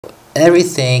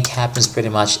everything happens pretty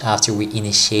much after we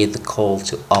initiate the call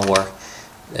to our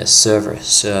server.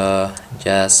 So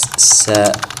just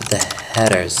set the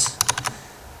headers,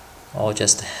 or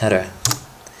just the header.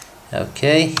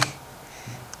 Okay,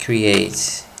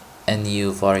 create a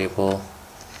new variable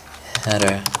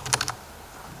header.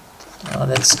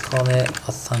 Let's call it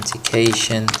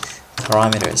authentication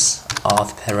parameters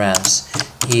of params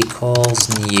equals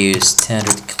new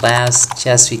standard class.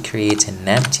 Just we create an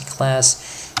empty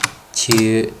class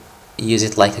to use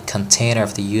it like a container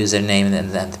of the username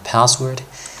and then the password,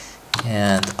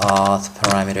 and auth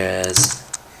parameters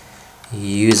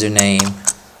username,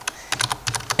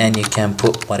 and you can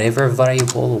put whatever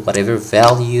variable, whatever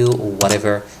value, or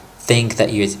whatever thing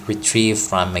that you retrieve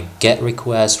from a GET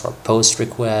request or POST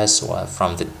request or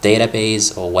from the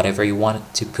database or whatever you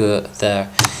want to put there.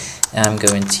 I'm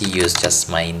going to use just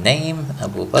my name,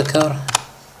 Abu Bakr,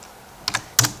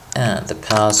 and the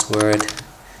password,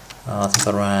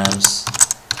 params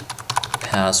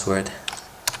password.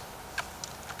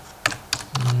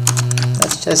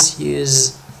 Let's just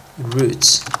use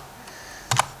root.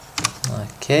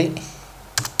 Okay,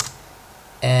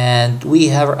 and we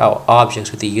have our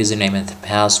objects with the username and the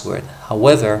password.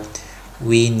 However,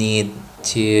 we need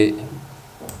to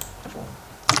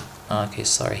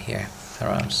here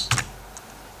params.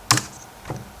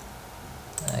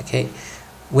 Okay,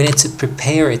 we need to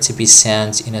prepare it to be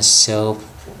sent in a sub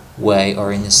way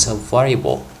or in a sub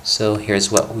variable. So here's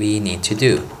what we need to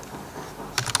do: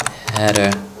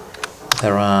 header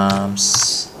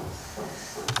params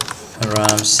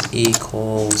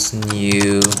equals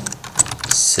new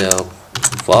sub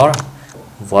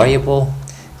variable,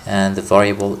 and the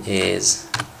variable is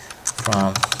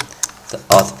from the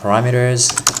auth parameters,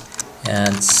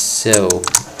 and so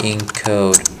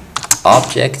encode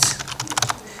object.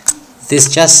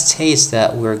 This just states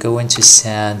that we're going to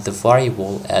send the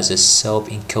variable as a sub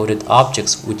encoded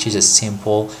object, which is a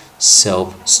simple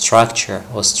sub structure,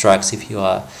 or structs if you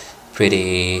are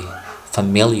pretty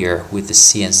familiar with the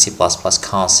C and C++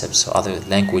 concepts or other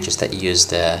languages that use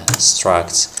the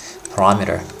struct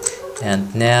parameter.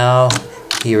 And now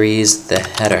here is the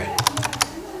header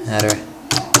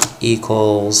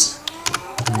equals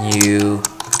new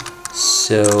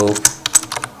sub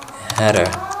header.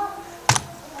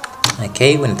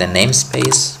 Okay, with the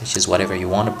namespace, which is whatever you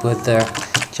want to put there,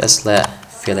 just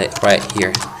fill it right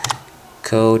here,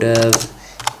 code of,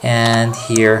 and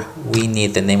here we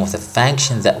need the name of the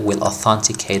function that will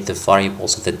authenticate the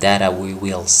variables of the data we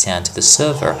will send to the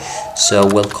server. So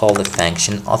we'll call the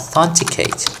function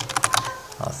authenticate,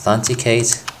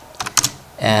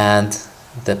 and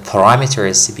the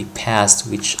parameters to be passed,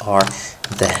 which are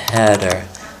the header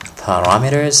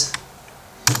parameters,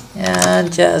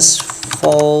 and just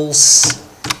false.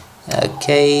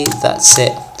 Okay, that's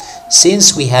it.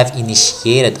 Since we have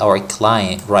initiated our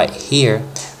client right here,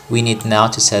 we need now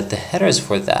to set the headers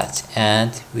for that,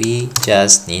 and we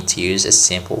just need to use a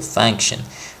simple function,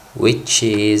 which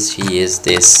is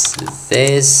this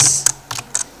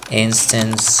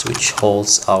instance which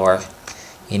holds our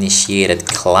initiated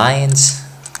client.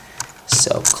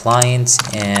 So client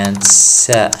and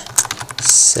set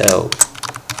so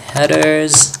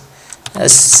headers, a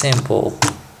simple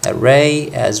array.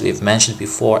 As we've mentioned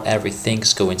before, everything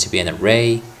is going to be an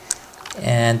array,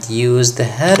 and use the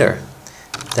header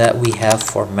that we have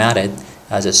formatted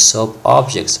as a sub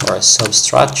object or a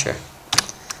substructure.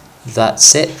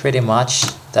 That's it pretty much.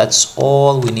 That's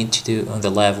all we need to do on the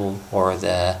level or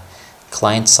the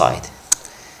client side.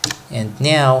 And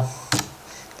now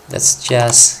let's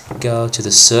just go to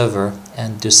the server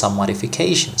and do some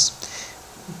modifications.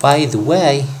 By the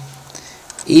way,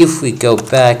 if we go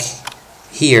back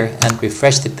here and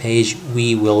refresh the page,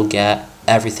 we will get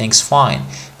everything's fine,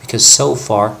 because so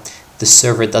far the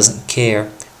server doesn't care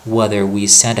whether we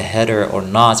send a header or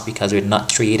not, because we're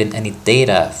not creating any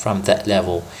data from that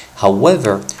level.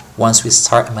 However, once we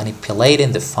start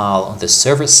manipulating the file on the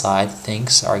server side,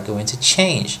 things are going to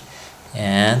change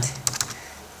and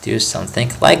do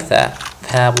something like that.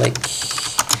 Public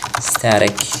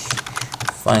static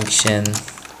function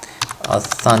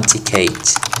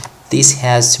authenticate. This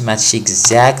has to match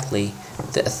exactly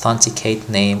the authenticate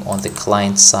name on the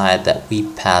client side that we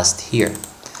passed here.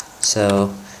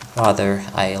 So rather,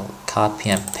 I'll copy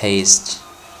and paste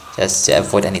just to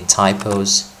avoid any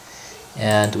typos.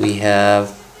 And we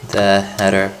have the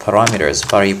header parameters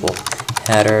variable,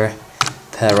 header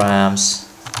params,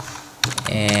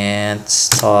 and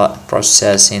start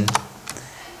processing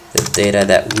the data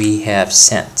that we have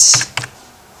sent.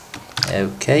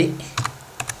 Okay,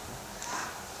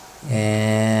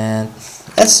 and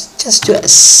let's just do a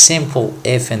simple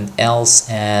if and else,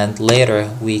 and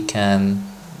later we can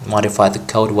modify the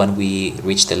code when we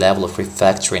reach the level of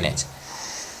refactoring it.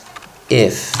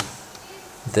 If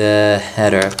the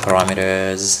header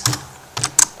parameters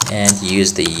and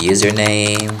use the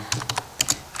username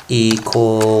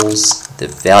equals the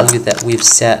value that we've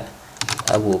set,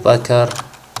 Abu Bakr,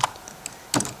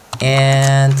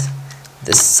 and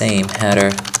the same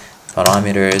header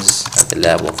parameters at the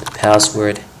level of the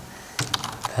password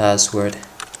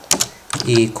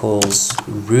equals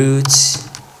root,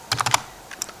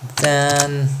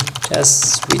 then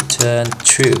just return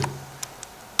true.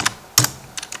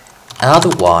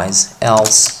 Otherwise,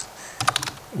 else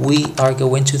we are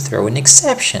going to throw an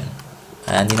exception,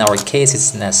 and in our case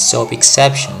it's a SOAP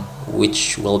exception,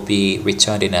 which will be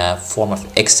returned in a form of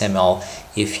XML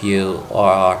if you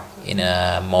are in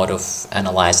a mode of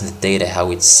analyzing the data, how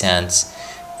it's sent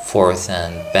forth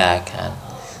and back. And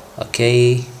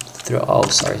okay, throw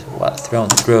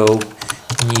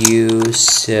new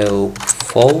SOAP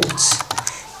fault,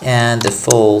 and the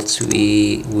fault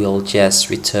we will just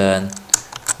return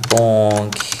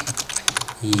long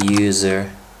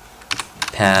user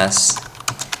pass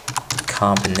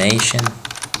combination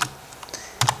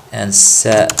and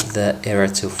set the error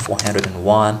to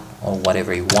 401 or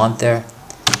whatever you want there,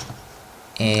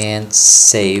 and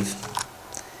save,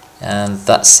 and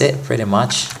that's it pretty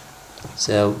much.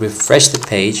 So refresh the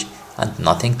page and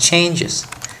nothing changes.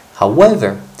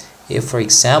 However, if for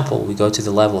example we go to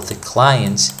the level of the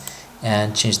client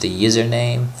and change the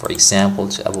username, for example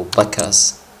to Abu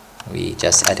Bakr's, we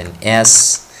just add an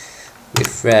S,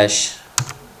 refresh,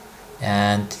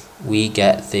 and we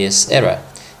get this error,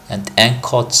 and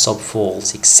encode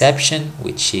subfault exception,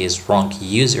 which is wrong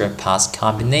user pass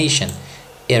combination,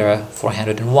 error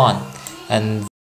 401. And